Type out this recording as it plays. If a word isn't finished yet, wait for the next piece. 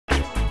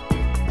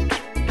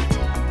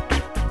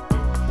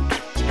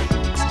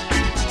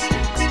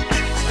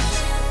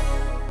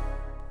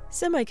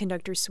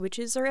Semiconductor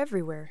switches are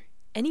everywhere.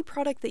 Any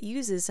product that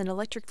uses an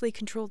electrically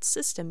controlled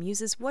system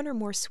uses one or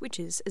more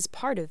switches as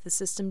part of the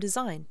system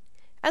design.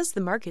 As the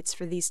markets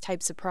for these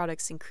types of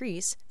products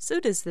increase, so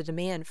does the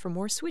demand for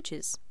more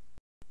switches.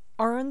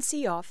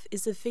 RonCoff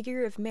is a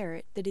figure of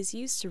merit that is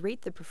used to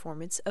rate the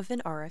performance of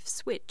an RF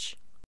switch.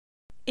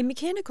 A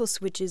mechanical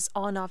switch's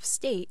on-off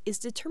state is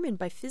determined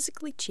by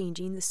physically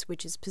changing the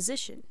switch's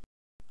position.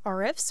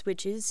 RF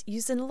switches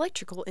use an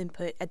electrical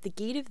input at the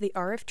gate of the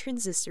RF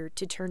transistor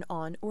to turn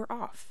on or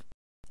off.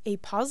 A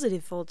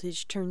positive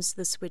voltage turns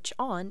the switch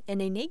on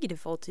and a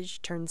negative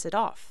voltage turns it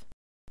off.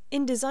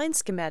 In design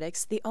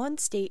schematics, the on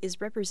state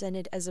is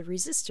represented as a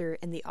resistor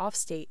and the off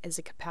state as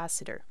a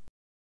capacitor.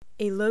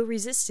 A low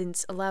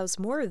resistance allows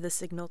more of the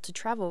signal to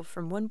travel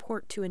from one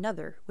port to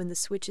another when the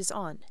switch is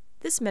on.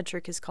 This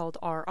metric is called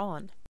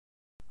R-on.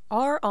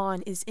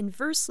 R-on is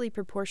inversely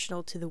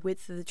proportional to the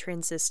width of the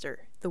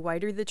transistor. The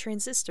wider the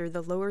transistor,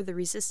 the lower the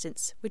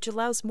resistance, which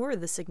allows more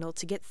of the signal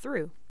to get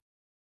through.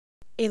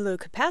 A low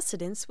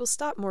capacitance will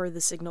stop more of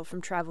the signal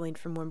from traveling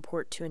from one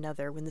port to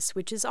another when the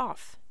switch is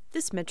off.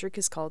 This metric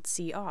is called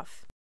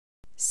C-off.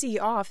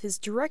 C-off is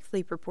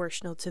directly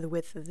proportional to the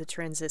width of the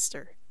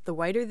transistor. The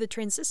wider the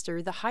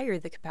transistor, the higher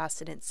the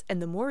capacitance,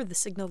 and the more the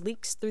signal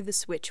leaks through the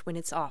switch when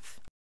it's off.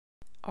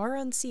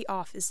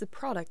 R-on-C-off is the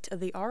product of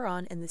the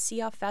R-on and the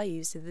C-off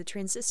values of the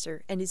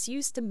transistor and is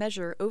used to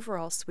measure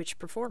overall switch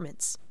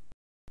performance.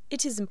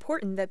 It is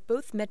important that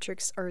both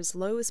metrics are as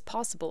low as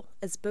possible,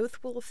 as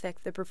both will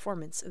affect the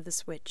performance of the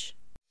switch.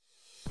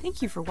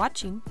 Thank you for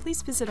watching.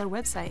 Please visit our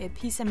website at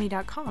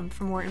psemi.com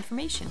for more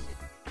information.